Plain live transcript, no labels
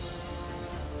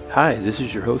Hi, this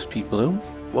is your host, Pete Bloom.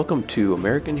 Welcome to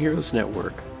American Heroes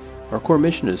Network. Our core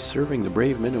mission is serving the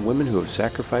brave men and women who have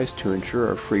sacrificed to ensure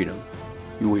our freedom.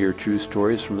 You will hear true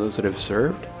stories from those that have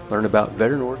served, learn about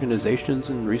veteran organizations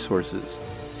and resources,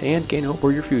 and gain hope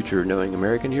for your future knowing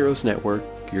American Heroes Network,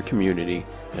 your community,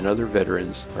 and other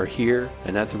veterans are here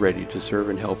and at the ready to serve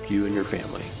and help you and your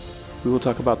family. We will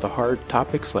talk about the hard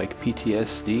topics like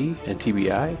PTSD and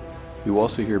TBI. You will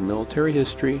also hear military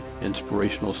history,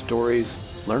 inspirational stories,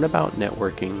 learn about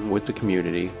networking with the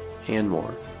community, and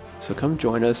more. So come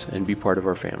join us and be part of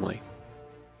our family.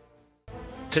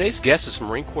 Today's guest is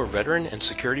Marine Corps veteran and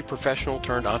security professional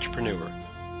turned entrepreneur.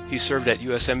 He served at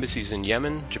U.S. embassies in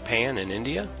Yemen, Japan, and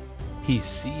India. He's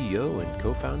CEO and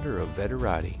co-founder of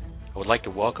Veterati. I would like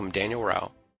to welcome Daniel Rau.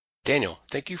 Daniel,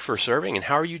 thank you for serving, and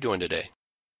how are you doing today?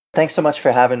 Thanks so much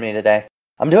for having me today.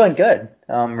 I'm doing good.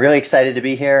 I'm really excited to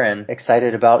be here and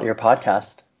excited about your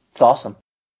podcast. It's awesome.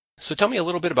 So tell me a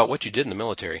little bit about what you did in the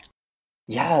military.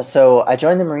 Yeah, so I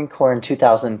joined the Marine Corps in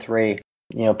 2003.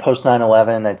 Post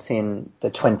 9/11, I'd seen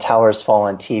the Twin Towers fall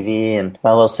on TV, and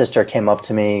my little sister came up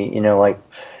to me, like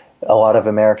a lot of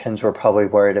Americans were probably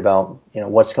worried about,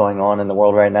 what's going on in the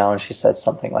world right now. And she said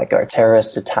something like, are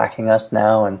terrorists attacking us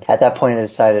now? And at that point, I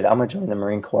decided I'm going to join the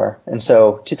Marine Corps. And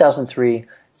so 2003,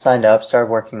 signed up,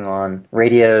 started working on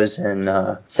radios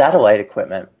and satellite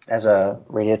equipment as a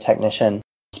radio technician.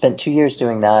 Spent 2 years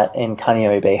doing that in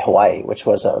Kaneohe Bay, Hawaii, which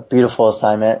was a beautiful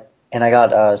assignment. And I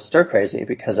got stir crazy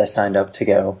because I signed up to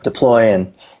go deploy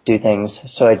and do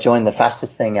things. So I joined the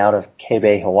fastest thing out of K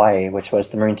Bay, Hawaii, which was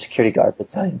the Marine Security Guard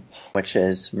Battalion, which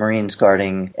is Marines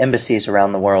guarding embassies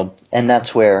around the world. And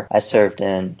that's where I served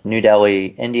in New Delhi,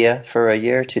 India for a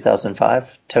year,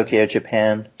 2005, Tokyo,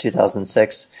 Japan,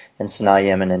 2006, and Sana'a,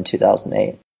 Yemen in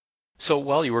 2008. So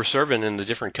while you were serving in the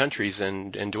different countries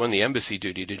and doing the embassy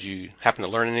duty, did you happen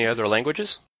to learn any other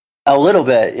languages? A little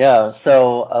bit, yeah.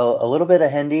 So a little bit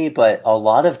of Hindi, but a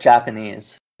lot of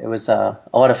Japanese. It was a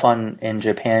lot of fun in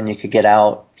Japan. You could get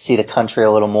out, see the country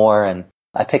a little more, and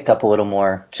I picked up a little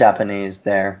more Japanese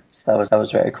there. So that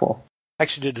was very cool. I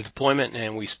actually did a deployment,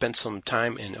 and we spent some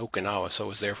time in Okinawa, so I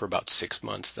was there for about 6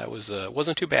 months. That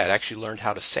wasn't too bad. I actually learned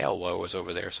how to sail while I was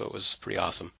over there, so it was pretty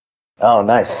awesome. Oh,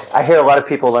 nice. I hear a lot of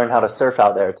people learn how to surf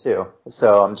out there, too,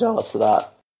 so I'm jealous of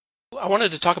that. I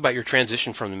wanted to talk about your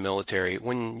transition from the military.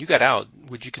 When you got out,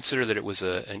 would you consider that it was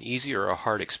an easy or a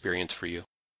hard experience for you?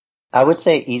 I would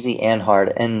say easy and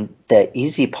hard, and the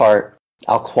easy part,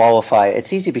 I'll qualify.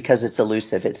 It's easy because it's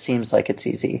elusive. It seems like it's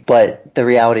easy, but the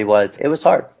reality was it was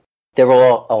hard. There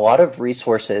were a lot of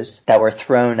resources that were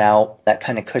thrown out that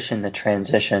kind of cushioned the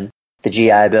transition. The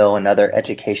GI Bill and other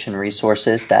education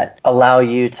resources that allow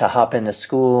you to hop into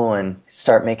school and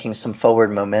start making some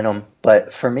forward momentum.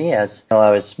 But for me, as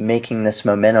I was making this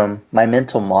momentum, my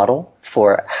mental model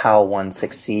for how one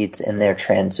succeeds in their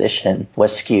transition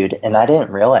was skewed. And I didn't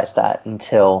realize that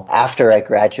until after I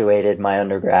graduated my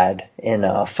undergrad in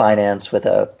finance with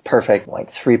a perfect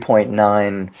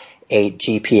 3.98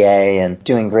 GPA and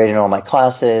doing great in all my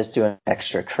classes, doing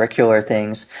extracurricular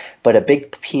things. But a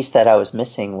big piece that I was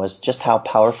missing was just how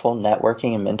powerful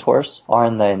networking and mentors are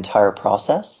in the entire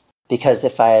process. Because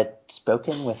if I had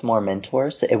spoken with more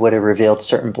mentors, it would have revealed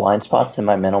certain blind spots in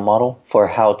my mental model for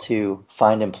how to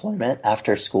find employment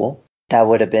after school. That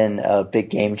would have been a big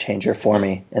game changer for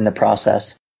me in the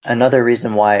process. Another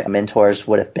reason why mentors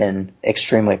would have been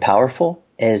extremely powerful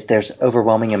is there's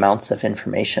overwhelming amounts of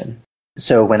information.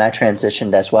 So when I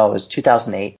transitioned as well, it was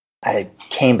 2008. I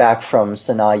came back from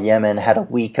Sana'a, Yemen, had a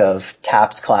week of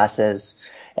TAPS classes,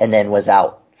 and then was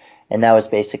out. And that was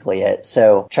basically it.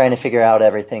 So trying to figure out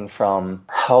everything from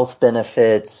health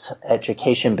benefits,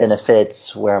 education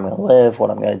benefits, where I'm going to live, what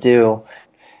I'm going to do.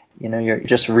 You're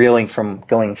just reeling from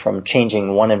going from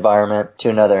changing one environment to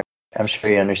another. I'm sure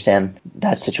you understand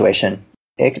that situation.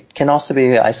 It can also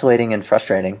be isolating and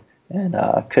frustrating, and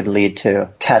could lead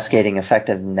to cascading effect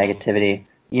of negativity.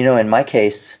 In my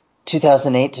case,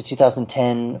 2008 to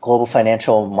 2010, global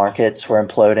financial markets were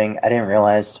imploding. I didn't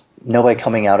realize nobody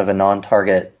coming out of a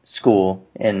non-target school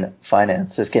in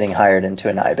finance is getting hired into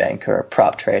an iBank or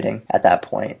prop trading at that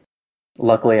point.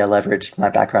 Luckily, I leveraged my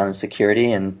background in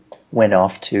security and went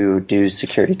off to do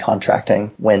security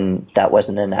contracting when that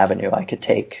wasn't an avenue I could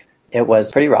take. It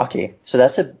was pretty rocky. So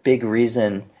that's a big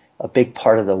reason, a big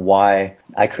part of the why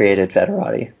I created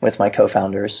Veterati with my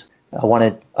co-founders. I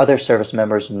wanted other service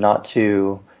members not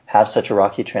to have such a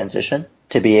rocky transition,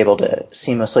 to be able to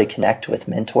seamlessly connect with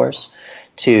mentors,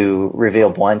 to reveal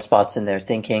blind spots in their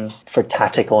thinking, for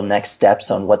tactical next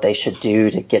steps on what they should do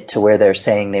to get to where they're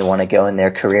saying they want to go in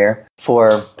their career,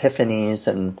 for epiphanies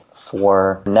and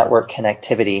for network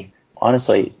connectivity.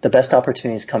 honestly, the best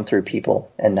opportunities come through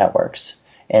people and networks.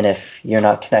 And if you're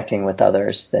not connecting with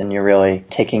others, then you're really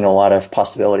taking a lot of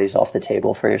possibilities off the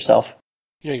table for yourself.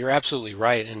 You're absolutely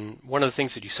right. And one of the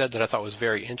things that you said that I thought was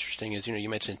very interesting is, you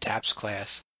mentioned TAPS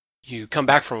class. You come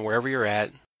back from wherever you're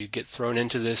at, you get thrown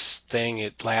into this thing.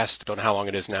 It lasts, I don't know how long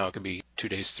it is now. It could be 2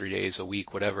 days, 3 days, a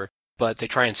week, whatever. But they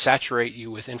try and saturate you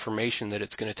with information that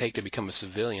it's going to take to become a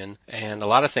civilian. And a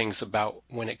lot of things about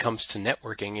when it comes to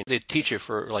networking, they teach you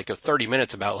for like 30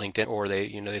 minutes about LinkedIn, or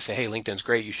they say, hey, LinkedIn's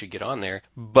great, you should get on there.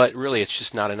 But really, it's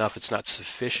just not enough. It's not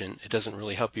sufficient. It doesn't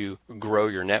really help you grow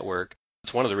your network.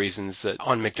 It's one of the reasons that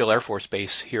on MacDill Air Force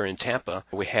Base here in Tampa,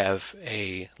 we have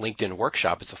a LinkedIn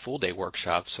workshop. It's a full-day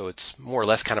workshop, so it's more or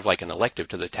less kind of like an elective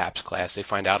to the TAPS class. They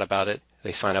find out about it.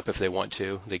 They sign up if they want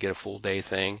to. They get a full-day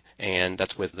thing, and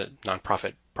that's with the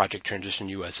nonprofit Project Transition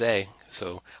USA.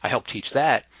 So I help teach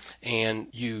that, and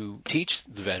you teach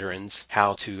the veterans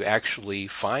how to actually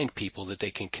find people that they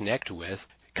can connect with,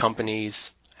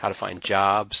 companies, how to find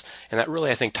jobs. And that really,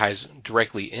 I think, ties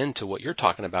directly into what you're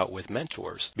talking about with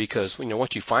mentors. Because,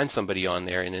 once you find somebody on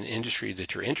there in an industry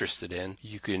that you're interested in,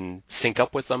 you can sync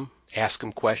up with them, ask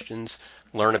them questions,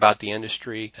 learn about the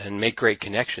industry, and make great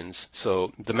connections.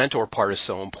 So the mentor part is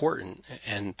so important.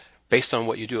 And based on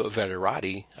what you do at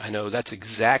Veterati, I know that's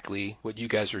exactly what you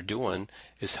guys are doing,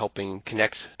 is helping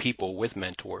connect people with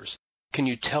mentors. Can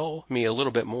you tell me a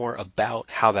little bit more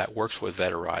about how that works with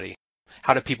Veterati?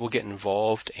 How do people get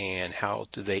involved, and how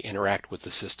do they interact with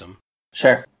the system?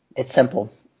 Sure. It's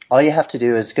simple. All you have to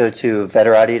do is go to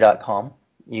veterati.com.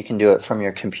 You can do it from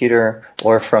your computer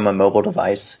or from a mobile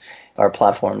device. Our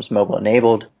platform's mobile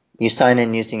enabled. You sign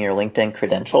in using your LinkedIn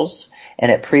credentials, and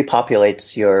it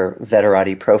pre-populates your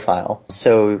Veterati profile.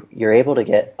 So you're able to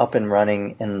get up and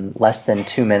running in less than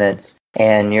 2 minutes,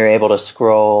 and you're able to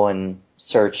scroll and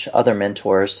search other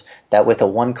mentors that with a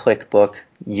one-click book,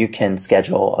 you can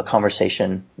schedule a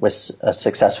conversation with a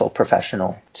successful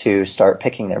professional to start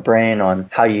picking their brain on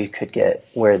how you could get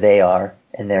where they are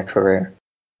in their career.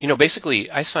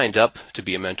 Basically, I signed up to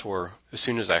be a mentor as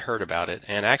soon as I heard about it,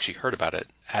 and I actually heard about it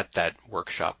at that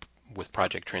workshop with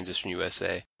Project Transition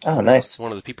USA. Oh, nice.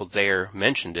 One of the people there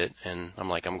mentioned it, and I'm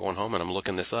like, I'm going home and I'm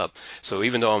looking this up. So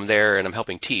even though I'm there and I'm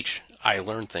helping teach, I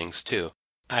learn things too.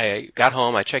 I got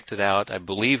home, I checked it out, I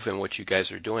believe in what you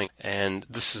guys are doing, and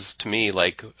this is to me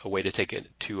like a way to take it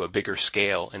to a bigger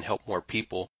scale and help more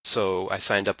people. So I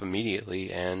signed up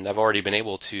immediately, and I've already been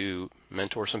able to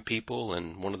mentor some people,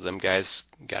 and one of them guys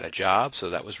got a job, so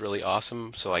that was really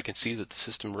awesome. So I can see that the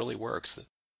system really works.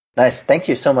 Nice. Thank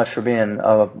you so much for being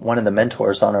one of the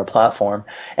mentors on our platform.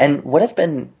 And what have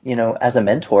been, as a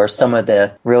mentor, some of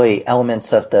the really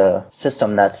elements of the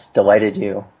system that's delighted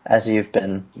you as you've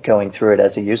been going through it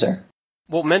as a user?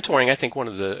 Well, mentoring, I think one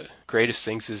of the greatest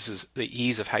things is the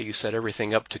ease of how you set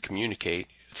everything up to communicate.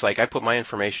 It's like I put my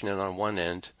information in on one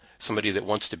end. Somebody that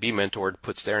wants to be mentored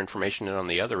puts their information in on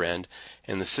the other end,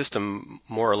 and the system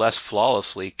more or less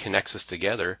flawlessly connects us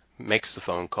together, makes the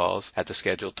phone calls at the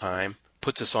scheduled time,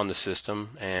 puts us on the system,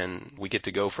 and we get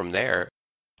to go from there.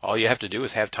 All you have to do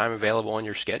is have time available on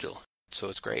your schedule. So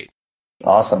it's great.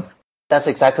 Awesome. That's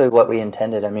exactly what we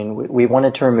intended. I mean, we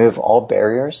wanted to remove all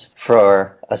barriers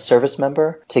for a service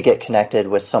member to get connected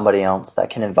with somebody else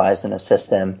that can advise and assist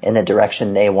them in the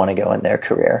direction they want to go in their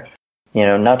career.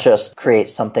 Not just create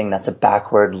something that's a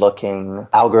backward-looking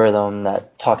algorithm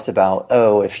that talks about,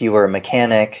 if you were a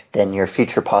mechanic, then your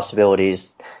future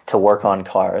possibilities to work on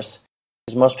cars.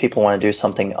 Because most people want to do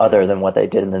something other than what they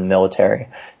did in the military.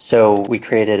 So we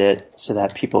created it so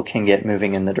that people can get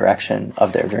moving in the direction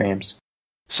of their dreams.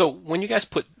 So when you guys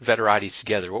put Veterati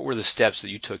together, what were the steps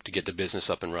that you took to get the business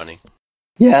up and running?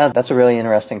 Yeah, that's a really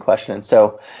interesting question.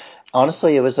 So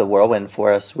honestly, it was a whirlwind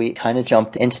for us. We kind of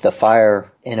jumped into the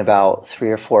fire in about 3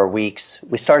 or 4 weeks.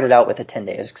 We started out with a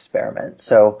 10-day experiment.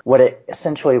 So what it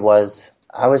essentially was,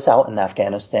 I was out in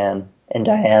Afghanistan, and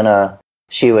Diana,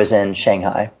 she was in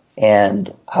Shanghai. And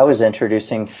I was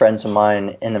introducing friends of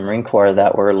mine in the Marine Corps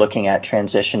that were looking at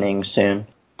transitioning soon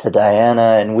to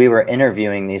Diana, and we were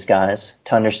interviewing these guys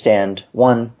to understand,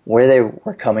 one, where they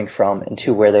were coming from, and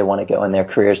two, where they want to go in their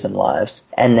careers and lives,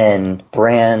 and then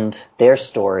brand their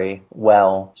story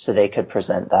well so they could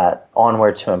present that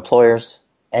onward to employers,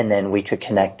 and then we could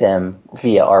connect them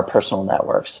via our personal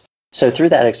networks. So through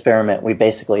that experiment, we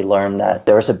basically learned that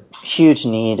there was a huge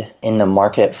need in the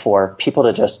market for people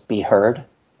to just be heard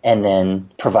and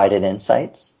then provided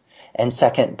insights. And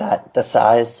second, that the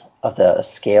size of the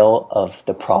scale of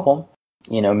the problem,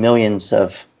 millions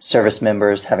of service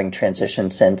members having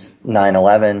transitioned since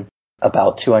 9/11,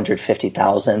 about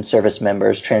 250,000 service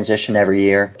members transition every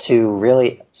year. To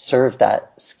really serve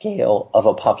that scale of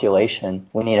a population,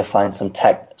 we need to find some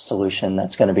tech solution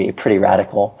that's going to be pretty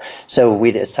radical. So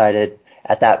we decided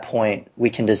at that point we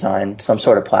can design some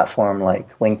sort of platform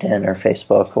like LinkedIn or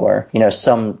Facebook or,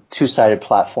 some two-sided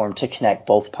platform to connect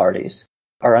both parties.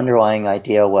 Our underlying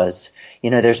idea was,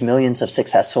 there's millions of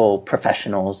successful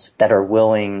professionals that are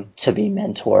willing to be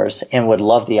mentors and would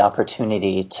love the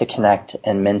opportunity to connect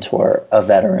and mentor a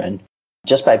veteran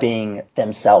just by being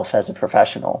themselves as a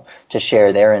professional, to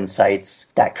share their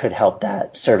insights that could help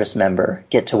that service member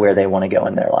get to where they want to go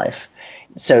in their life.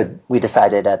 So we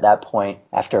decided at that point,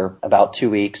 after about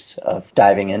 2 weeks of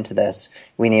diving into this,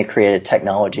 we need to create a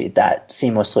technology that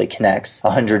seamlessly connects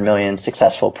 100 million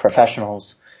successful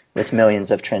professionals with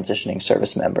millions of transitioning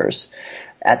service members.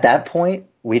 At that point,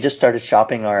 we just started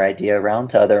shopping our idea around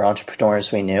to other entrepreneurs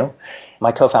we knew.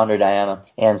 My co-founder, Diana,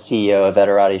 and CEO of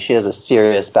Veterati, she has a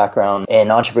serious background in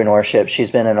entrepreneurship.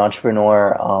 She's been an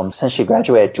entrepreneur since she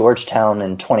graduated Georgetown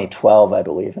in 2012, I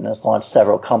believe, and has launched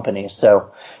several companies.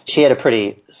 So she had a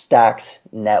pretty stacked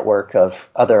network of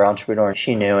other entrepreneurs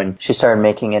she knew, and she started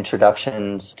making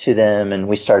introductions to them, and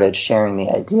we started sharing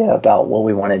the idea about what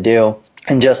we want to do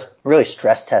and just really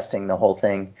stress testing the whole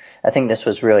thing. I think this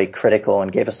was really critical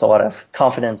and gave us a lot of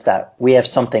confidence that we have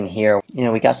something here.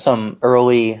 We got some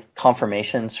early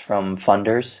confirmations from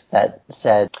funders that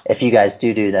said, if you guys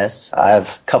do this, I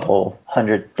have a couple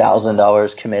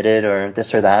 $100,000 committed or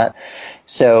this or that.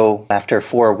 So after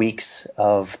 4 weeks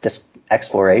of this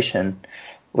exploration,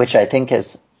 which I think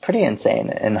is pretty insane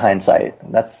in hindsight,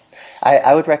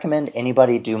 I would recommend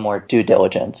anybody do more due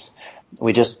diligence.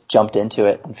 We just jumped into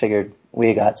it and figured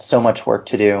we got so much work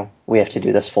to do. We have to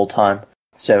do this full time.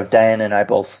 So Diane and I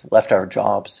both left our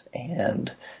jobs and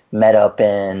met up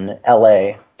in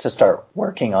LA to start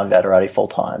working on Veterati full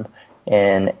time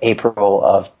in April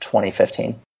of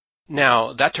 2015.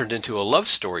 Now, that turned into a love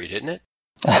story, didn't it?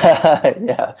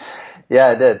 Yeah,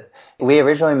 it did. We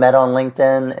originally met on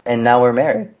LinkedIn and now we're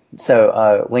married.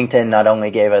 So LinkedIn not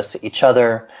only gave us each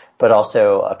other, but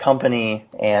also a company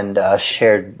and a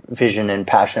shared vision and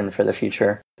passion for the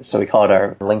future. So we call it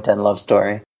our LinkedIn love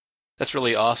story. That's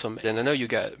really awesome. And I know you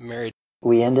got married.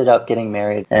 We ended up getting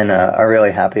married and are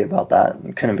really happy about that.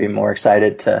 We couldn't be more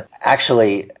excited to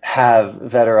actually have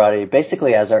Veterati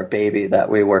basically as our baby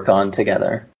that we work on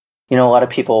together. A lot of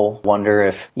people wonder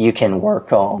if you can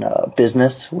work on a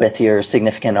business with your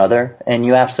significant other, and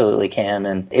you absolutely can.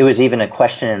 And it was even a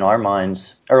question in our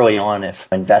minds early on if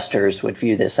investors would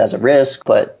view this as a risk.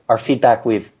 But our feedback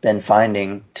we've been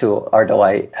finding, to our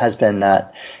delight, has been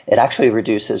that it actually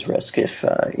reduces risk if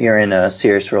you're in a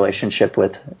serious relationship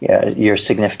with your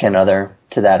significant other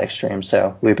to that extreme.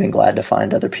 So we've been glad to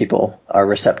find other people are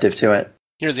receptive to it.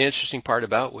 The interesting part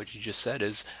about what you just said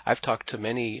is I've talked to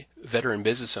many veteran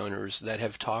business owners that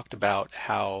have talked about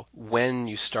how when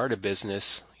you start a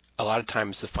business, a lot of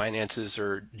times the finances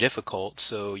are difficult,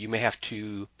 so you may have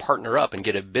to partner up and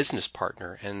get a business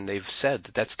partner. And they've said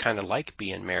that that's kind of like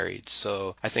being married.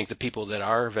 So I think the people that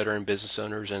are veteran business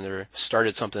owners and they're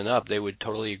started something up, they would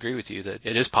totally agree with you that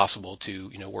it is possible to,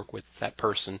 work with that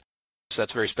person. So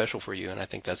that's very special for you, and I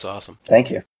think that's awesome. Thank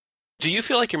you. Do you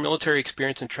feel like your military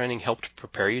experience and training helped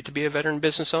prepare you to be a veteran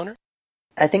business owner?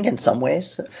 I think in some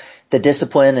ways, the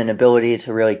discipline and ability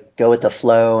to really go with the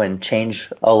flow and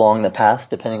change along the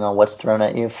path depending on what's thrown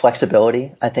at you,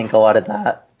 flexibility, I think a lot of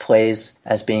that plays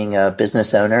as being a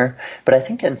business owner. But I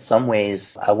think in some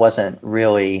ways, I wasn't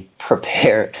really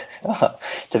prepared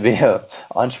to be an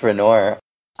entrepreneur.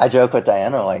 I joke with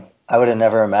Diana, I would have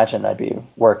never imagined I'd be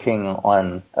working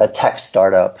on a tech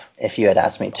startup if you had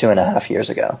asked me 2.5 years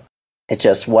ago. It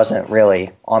just wasn't really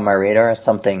on my radar as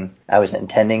something I was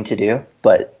intending to do.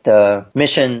 But the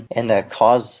mission and the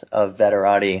cause of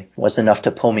Veterati was enough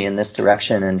to pull me in this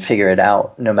direction and figure it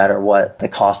out no matter what the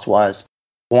cost was.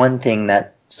 One thing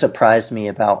that surprised me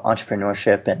about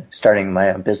entrepreneurship and starting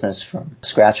my own business from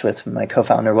scratch with my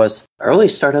co-founder was early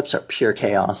startups are pure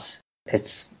chaos.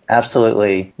 It's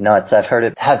absolutely nuts. I've heard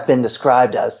it have been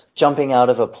described as jumping out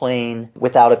of a plane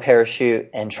without a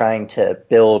parachute and trying to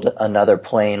build another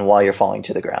plane while you're falling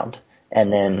to the ground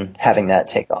and then having that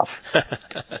take off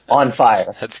on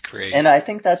fire. That's great. And I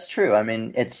think that's true. I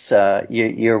mean, it's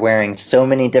you're wearing so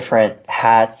many different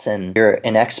hats and you're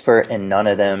an expert in none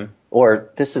of them. Or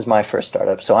this is my first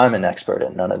startup, so I'm an expert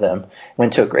in none of them.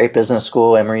 Went to a great business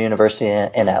school, Emory University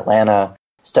in Atlanta.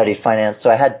 Studied finance, so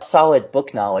I had solid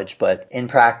book knowledge, but in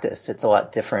practice, it's a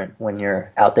lot different when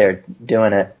you're out there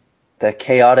doing it. The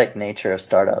chaotic nature of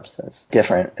startups is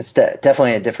different. It's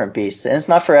definitely a different beast. And it's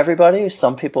not for everybody.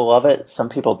 Some people love it. Some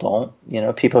people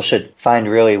don't. People should find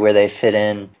really where they fit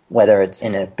in whether it's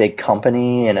in a big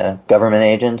company, in a government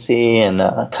agency, in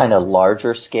a kind of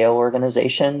larger scale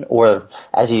organization, or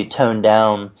as you tone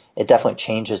down, it definitely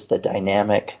changes the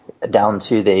dynamic down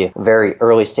to the very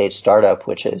early stage startup,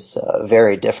 which is a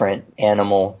very different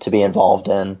animal to be involved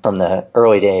in from the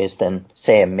early days than,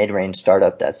 say, a mid-range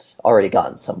startup that's already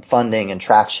gotten some funding and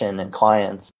traction and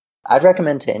clients. I'd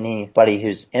recommend to anybody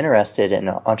who's interested in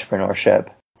entrepreneurship,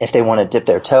 if they want to dip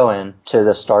their toe in to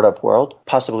the startup world,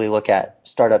 possibly look at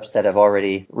startups that have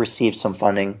already received some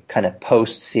funding, kind of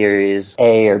post-Series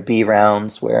A or B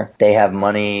rounds where they have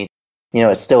money.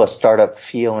 It's still a startup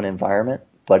feel and environment,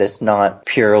 but it's not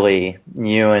purely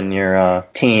you and your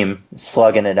team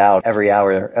slugging it out every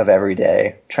hour of every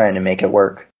day trying to make it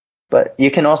work. But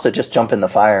you can also just jump in the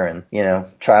fire and,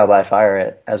 trial by fire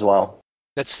it as well.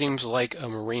 That seems like a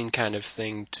Marine kind of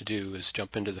thing to do, is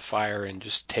jump into the fire and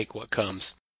just take what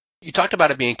comes. You talked about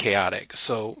it being chaotic.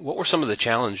 So what were some of the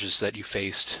challenges that you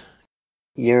faced?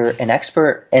 You're an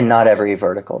expert in not every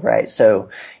vertical, right? So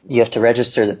you have to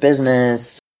register the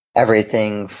business,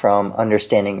 everything from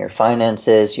understanding your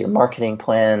finances, your marketing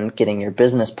plan, getting your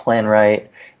business plan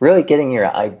right, really getting your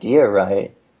idea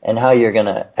right, and how you're going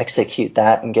to execute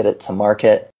that and get it to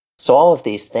market. So all of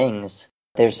these things,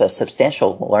 there's a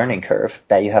substantial learning curve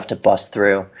that you have to bust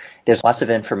through. There's lots of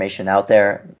information out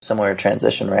there, similar to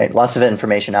transition, right? Lots of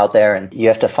information out there, and you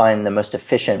have to find the most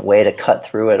efficient way to cut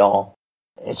through it all.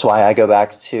 It's why I go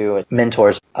back to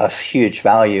mentors, a huge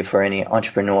value for any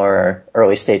entrepreneur or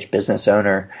early stage business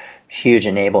owner, huge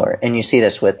enabler. And you see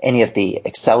this with any of the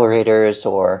accelerators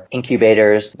or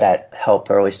incubators that help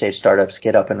early stage startups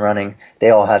get up and running.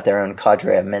 They all have their own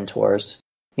cadre of mentors.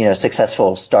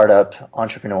 Successful startup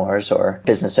entrepreneurs or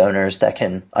business owners that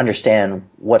can understand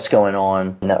what's going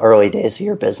on in the early days of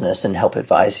your business and help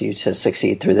advise you to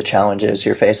succeed through the challenges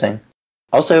you're facing.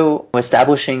 Also,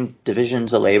 establishing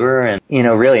divisions of labor and,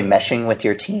 really meshing with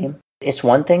your team. It's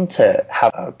one thing to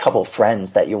have a couple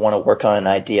friends that you want to work on an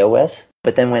idea with,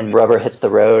 but then when rubber hits the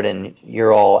road and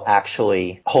you're all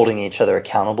actually holding each other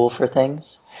accountable for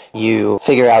things, you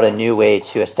figure out a new way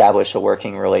to establish a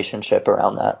working relationship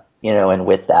around that. And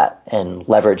with that, and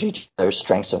leverage each other's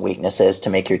strengths and weaknesses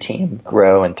to make your team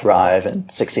grow and thrive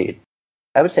and succeed.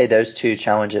 I would say those two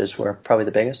challenges were probably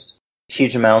the biggest.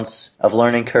 Huge amounts of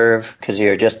learning curve because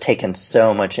you're just taking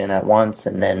so much in at once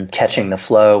and then catching the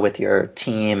flow with your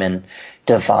team and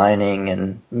divining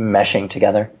and meshing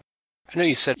together. I know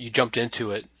you said you jumped into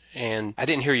it, and I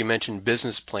didn't hear you mention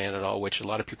business plan at all, which a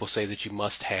lot of people say that you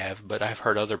must have, but I've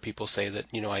heard other people say that,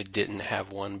 I didn't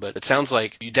have one. But it sounds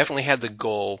like you definitely had the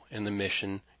goal and the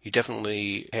mission. You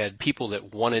definitely had people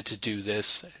that wanted to do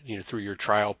this. Through your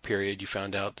trial period, you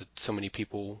found out that so many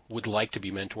people would like to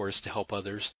be mentors to help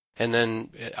others. And then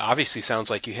it obviously sounds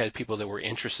like you had people that were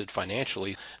interested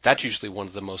financially. That's usually one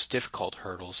of the most difficult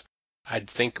hurdles. I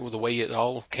think the way it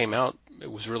all came out, it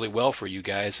was really well for you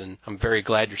guys, and I'm very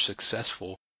glad you're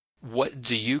successful. What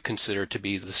do you consider to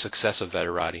be the success of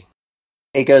Veterati?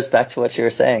 It goes back to what you were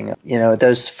saying.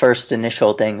 Those first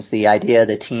initial things, the idea,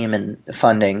 the team, and the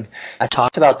funding. I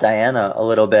talked about Diana a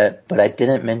little bit, but I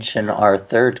didn't mention our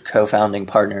third co-founding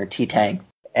partner, T-Tang.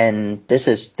 And this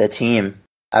is the team.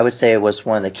 I would say it was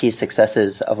one of the key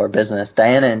successes of our business.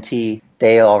 Diana and T,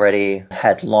 they already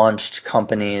had launched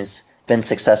companies, been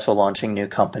successful launching new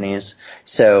companies.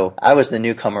 So I was the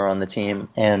newcomer on the team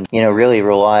and, really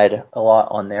relied a lot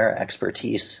on their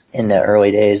expertise in the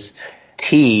early days.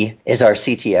 T is our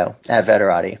CTO at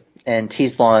Veterati. And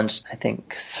T's launched, I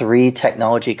think, 3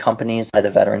 technology companies by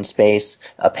the veteran space,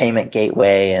 a payment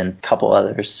gateway, and a couple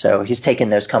others. So he's taken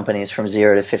those companies from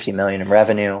 0 to 50 million in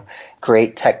revenue.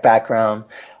 Great tech background.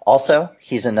 Also,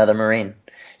 he's another Marine.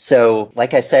 So,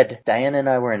 like I said, Diana and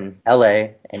I were in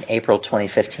LA in April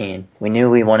 2015. We knew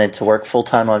we wanted to work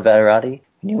full-time on Veterati.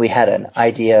 We knew we had an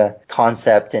idea,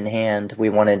 concept in hand we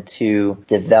wanted to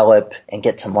develop and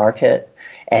get to market.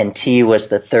 And T was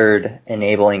the third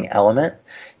enabling element.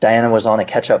 Diana was on a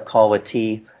catch-up call with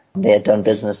T. They had done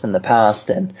business in the past,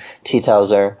 and T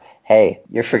tells her, hey,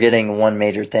 you're forgetting one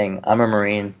major thing. I'm a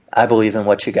Marine. I believe in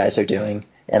what you guys are doing,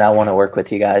 and I want to work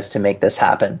with you guys to make this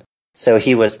happen. So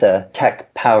he was the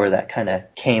tech power that kind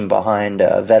of came behind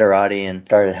Veterati and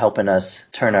started helping us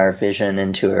turn our vision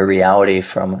into a reality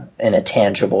in a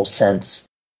tangible sense.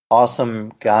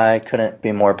 Awesome guy. Couldn't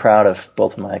be more proud of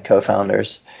both of my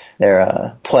co-founders. They're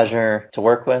a pleasure to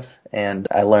work with, and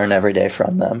I learn every day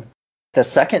from them. The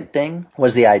second thing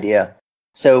was the idea.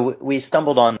 So we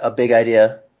stumbled on a big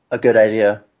idea, a good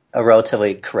idea, a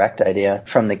relatively correct idea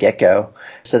from the get-go.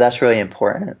 So that's really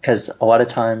important because a lot of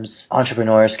times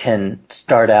entrepreneurs can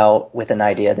start out with an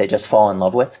idea they just fall in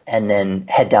love with and then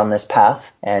head down this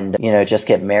path and, just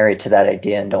get married to that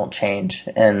idea and don't change.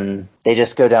 And they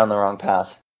just go down the wrong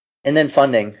path. And then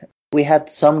funding. We had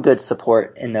some good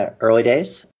support in the early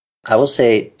days. I will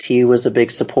say T was a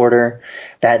big supporter.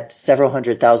 That several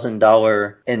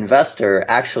 $100,000 investor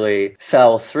actually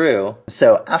fell through.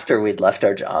 So after we'd left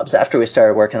our jobs, after we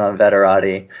started working on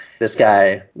Veterati, this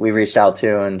guy we reached out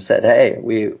to and said, hey,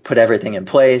 we put everything in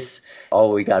place.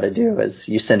 All we got to do is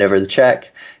you send over the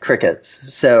check.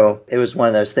 Crickets. So it was one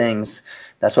of those things.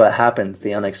 That's what happens,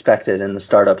 the unexpected in the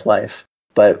startup life.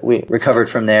 But we recovered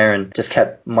from there and just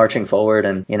kept marching forward.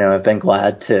 And, I've been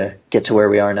glad to get to where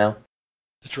we are now.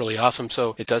 That's really awesome.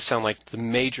 So it does sound like the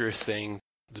major thing,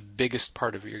 the biggest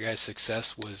part of your guys'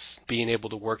 success was being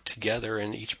able to work together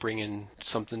and each bring in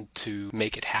something to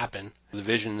make it happen, the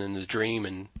vision and the dream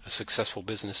and a successful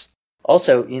business.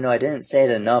 Also, I didn't say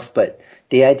it enough, but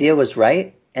the idea was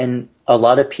right. And a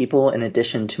lot of people, in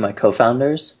addition to my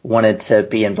co-founders, wanted to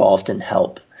be involved and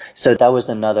help. So that was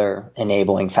another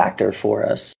enabling factor for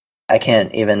us. I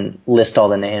can't even list all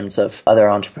the names of other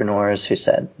entrepreneurs who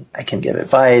said, I can give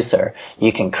advice, or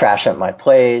you can crash at my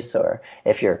place, or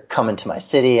if you're coming to my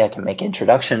city, I can make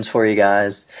introductions for you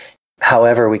guys.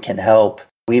 However we can help.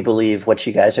 We believe what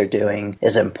you guys are doing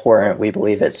is important. We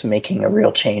believe it's making a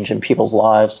real change in people's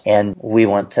lives, and we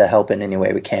want to help in any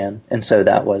way we can. And so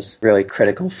that was really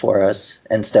critical for us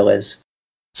and still is.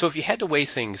 So if you had to weigh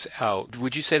things out,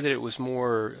 would you say that it was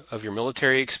more of your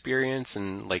military experience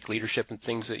and like leadership and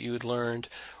things that you had learned,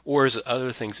 or is it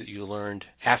other things that you learned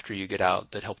after you get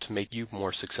out that helped to make you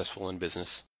more successful in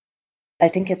business? I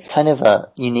think it's kind of a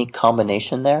unique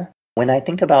combination there. When I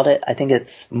think about it, I think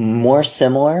it's more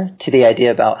similar to the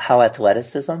idea about how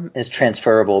athleticism is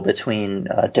transferable between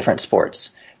different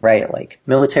sports, right? Like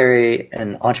military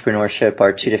and entrepreneurship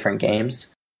are two different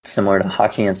games, similar to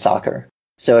hockey and soccer.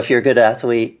 So if you're a good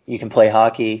athlete, you can play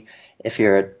hockey. If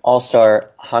you're an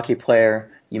all-star hockey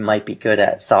player, you might be good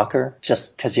at soccer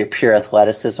just because your pure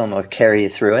athleticism will carry you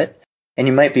through it. And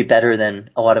you might be better than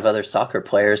a lot of other soccer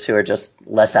players who are just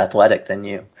less athletic than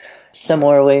you.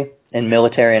 Similarly, in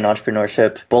military and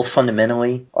entrepreneurship, both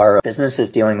fundamentally are businesses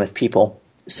dealing with people.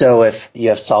 So if you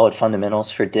have solid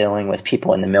fundamentals for dealing with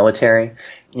people in the military,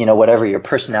 whatever your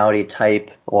personality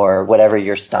type or whatever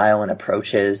your style and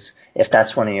approach is, if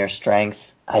that's one of your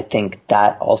strengths, I think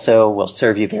that also will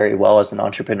serve you very well as an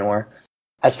entrepreneur.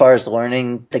 As far as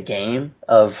learning the game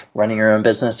of running your own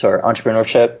business or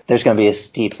entrepreneurship, there's going to be a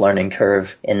steep learning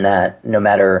curve in that no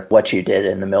matter what you did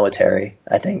in the military,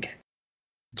 I think.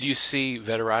 Do you see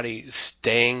Veterati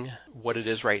staying what it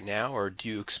is right now, or do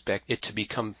you expect it to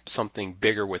become something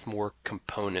bigger with more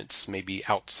components, maybe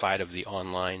outside of the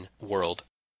online world?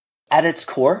 At its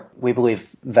core, we believe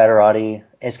Veterati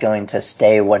is going to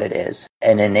stay what it is,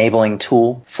 an enabling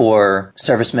tool for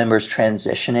service members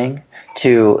transitioning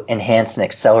to enhance and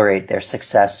accelerate their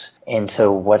success into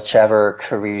whichever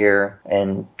career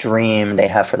and dream they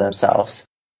have for themselves.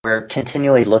 We're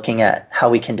continually looking at how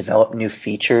we can develop new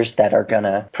features that are going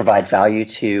to provide value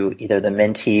to either the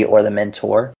mentee or the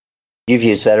mentor. You've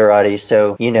used Veterati,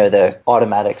 so you know the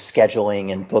automatic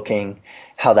scheduling and booking,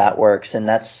 how that works, and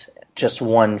that's just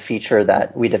one feature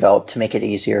that we developed to make it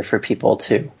easier for people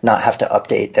to not have to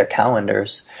update their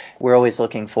calendars. We're always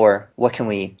looking for what can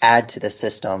we add to the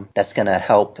system that's going to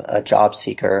help a job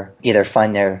seeker either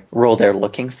find their role they're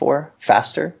looking for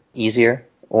faster, easier,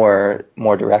 or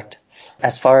more direct.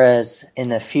 As far as in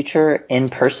the future, in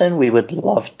person, we would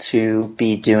love to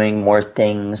be doing more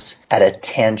things at a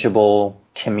tangible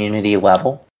community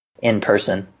level in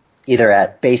person, either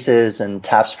at bases and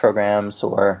TAPS programs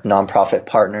or nonprofit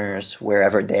partners,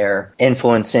 wherever they're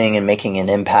influencing and making an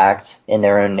impact in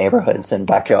their own neighborhoods and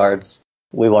backyards.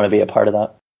 We want to be a part of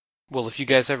that. Well, if you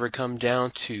guys ever come down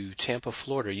to Tampa,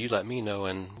 Florida, you let me know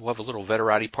and we'll have a little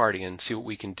Veterati party and see what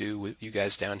we can do with you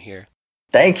guys down here.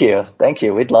 Thank you.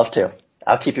 We'd love to.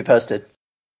 I'll keep you posted.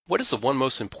 What is the one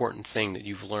most important thing that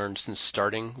you've learned since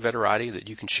starting Veterati that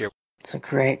you can share? It's a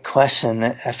great question.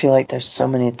 I feel like there's so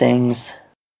many things.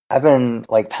 I've been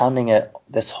pounding it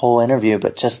this whole interview,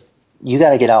 but just you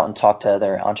got to get out and talk to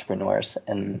other entrepreneurs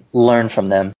and learn from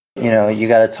them. You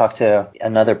got to talk to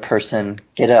another person,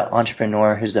 get an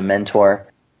entrepreneur who's a mentor.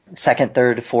 Second,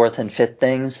 third, fourth, and fifth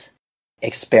things,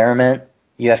 experiment.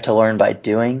 You have to learn by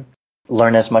doing.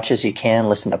 Learn as much as you can,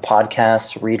 listen to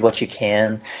podcasts, read what you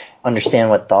can, understand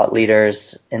what thought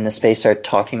leaders in the space are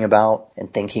talking about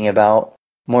and thinking about.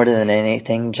 More than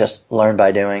anything, just learn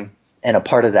by doing. And a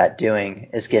part of that doing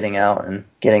is getting out and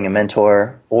getting a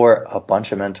mentor or a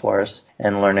bunch of mentors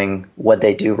and learning what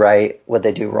they do right, what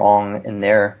they do wrong in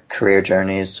their career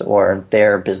journeys or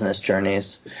their business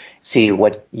journeys. See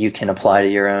what you can apply to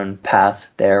your own path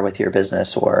there with your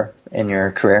business or in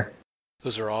your career.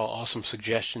 Those are all awesome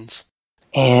suggestions.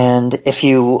 And if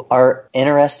you are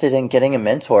interested in getting a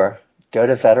mentor, go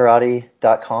to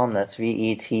veterati.com. That's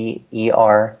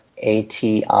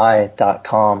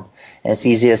veterati.com. And it's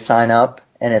easy to sign up,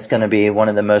 and it's going to be one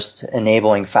of the most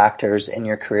enabling factors in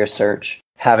your career search,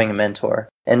 having a mentor.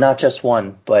 And not just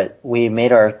one, but we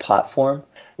made our platform.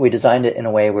 We designed it in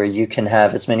a way where you can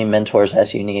have as many mentors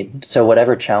as you need. So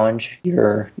whatever challenge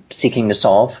you're seeking to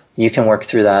solve, you can work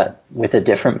through that with a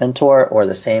different mentor or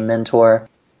the same mentor.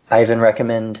 I even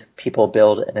recommend people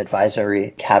build an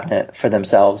advisory cabinet for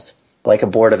themselves, like a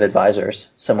board of advisors,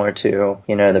 similar to,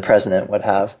 the president would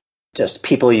have. Just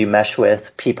people you mesh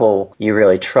with, people you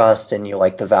really trust, and you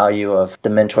like the value of the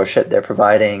mentorship they're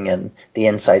providing and the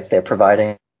insights they're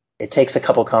providing. It takes a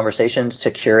couple conversations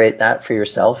to curate that for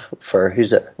yourself for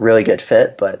who's a really good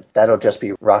fit, but that'll just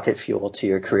be rocket fuel to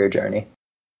your career journey.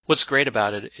 What's great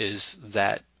about it is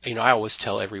that, I always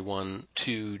tell everyone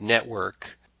to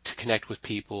network, to connect with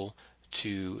people,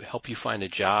 to help you find a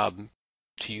job,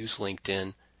 to use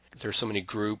LinkedIn. There's so many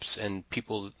groups and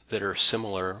people that are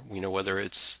similar, whether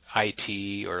it's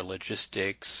IT or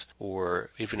logistics or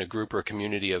even a group or a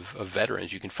community of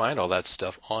veterans. You can find all that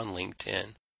stuff on LinkedIn.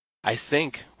 I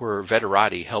think where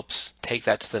Veterati helps take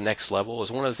that to the next level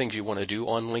is one of the things you want to do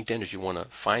on LinkedIn is you want to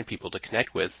find people to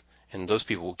connect with, and those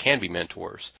people can be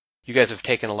mentors. You guys have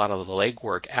taken a lot of the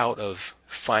legwork out of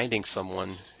finding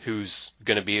someone who's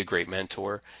going to be a great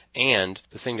mentor. And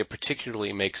the thing that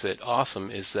particularly makes it awesome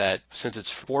is that since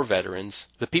it's for veterans,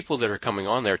 the people that are coming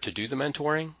on there to do the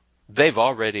mentoring, they've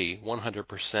already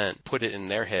 100% put it in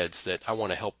their heads that I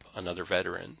want to help another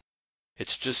veteran.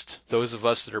 It's just those of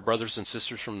us that are brothers and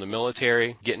sisters from the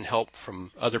military getting help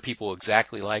from other people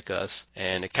exactly like us.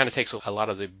 And it kind of takes a lot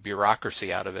of the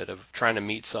bureaucracy out of it, of trying to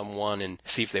meet someone and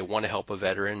see if they want to help a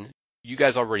veteran. You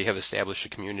guys already have established a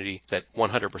community that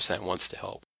 100% wants to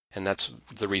help. And that's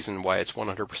the reason why it's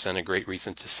 100% a great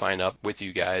reason to sign up with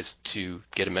you guys to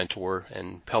get a mentor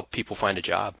and help people find a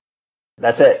job.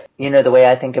 That's it. The way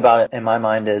I think about it in my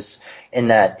mind is in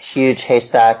that huge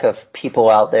haystack of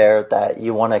people out there that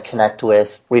you want to connect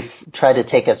with. We've tried to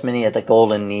take as many of the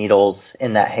golden needles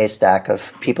in that haystack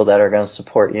of people that are going to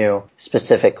support you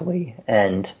specifically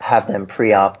and have them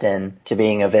pre-opt in to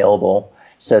being available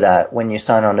so that when you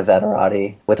sign on to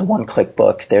Veterati with a one-click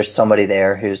book, there's somebody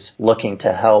there who's looking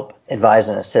to help advise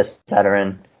and assist the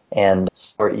veteran and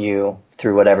support you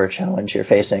through whatever challenge you're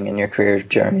facing in your career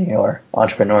journey or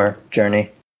entrepreneur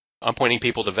journey. I'm pointing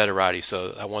people to Veterati,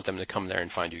 so I want them to come there and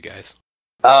find you guys.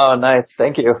 Oh, nice.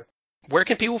 Thank you. Where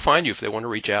can people find you if they want to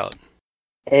reach out?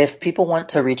 If people want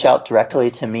to reach out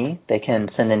directly to me, they can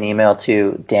send an email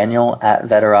to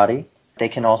Daniel@Veterati. They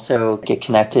can also get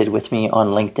connected with me on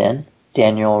LinkedIn,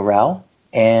 Daniel Rau.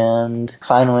 And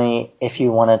finally, if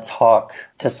you want to talk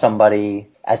to somebody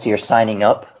as you're signing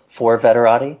up for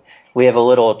Veterati, we have a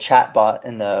little chat bot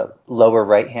in the lower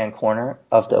right-hand corner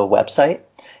of the website,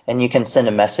 and you can send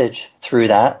a message through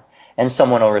that, and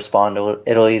someone will respond.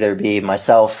 It'll either be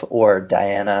myself or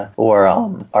Diana or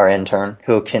our intern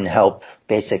who can help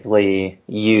basically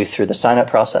you through the sign-up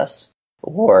process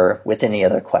or with any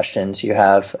other questions you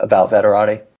have about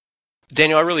Veterati.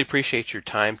 Daniel, I really appreciate your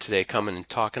time today coming and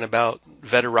talking about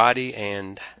Veterati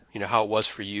and how it was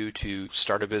for you to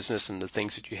start a business and the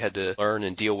things that you had to learn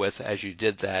and deal with as you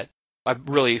did that. I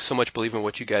really so much believe in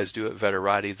what you guys do at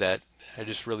Veterati that I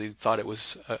just really thought it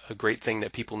was a great thing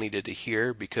that people needed to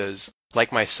hear because,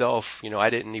 like myself, I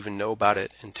didn't even know about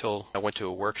it until I went to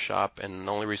a workshop, and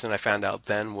the only reason I found out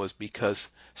then was because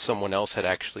someone else had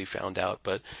actually found out.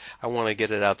 But I want to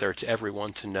get it out there to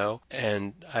everyone to know,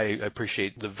 and I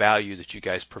appreciate the value that you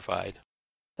guys provide.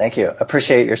 Thank you.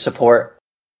 Appreciate your support.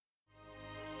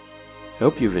 I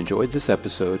hope you've enjoyed this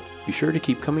episode. Be sure to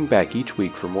keep coming back each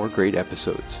week for more great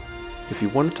episodes. If you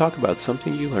want to talk about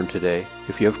something you learned today,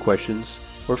 if you have questions,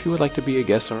 or if you would like to be a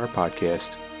guest on our podcast,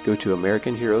 go to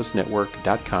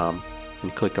AmericanHeroesNetwork.com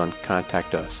and click on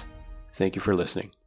Contact Us. Thank you for listening.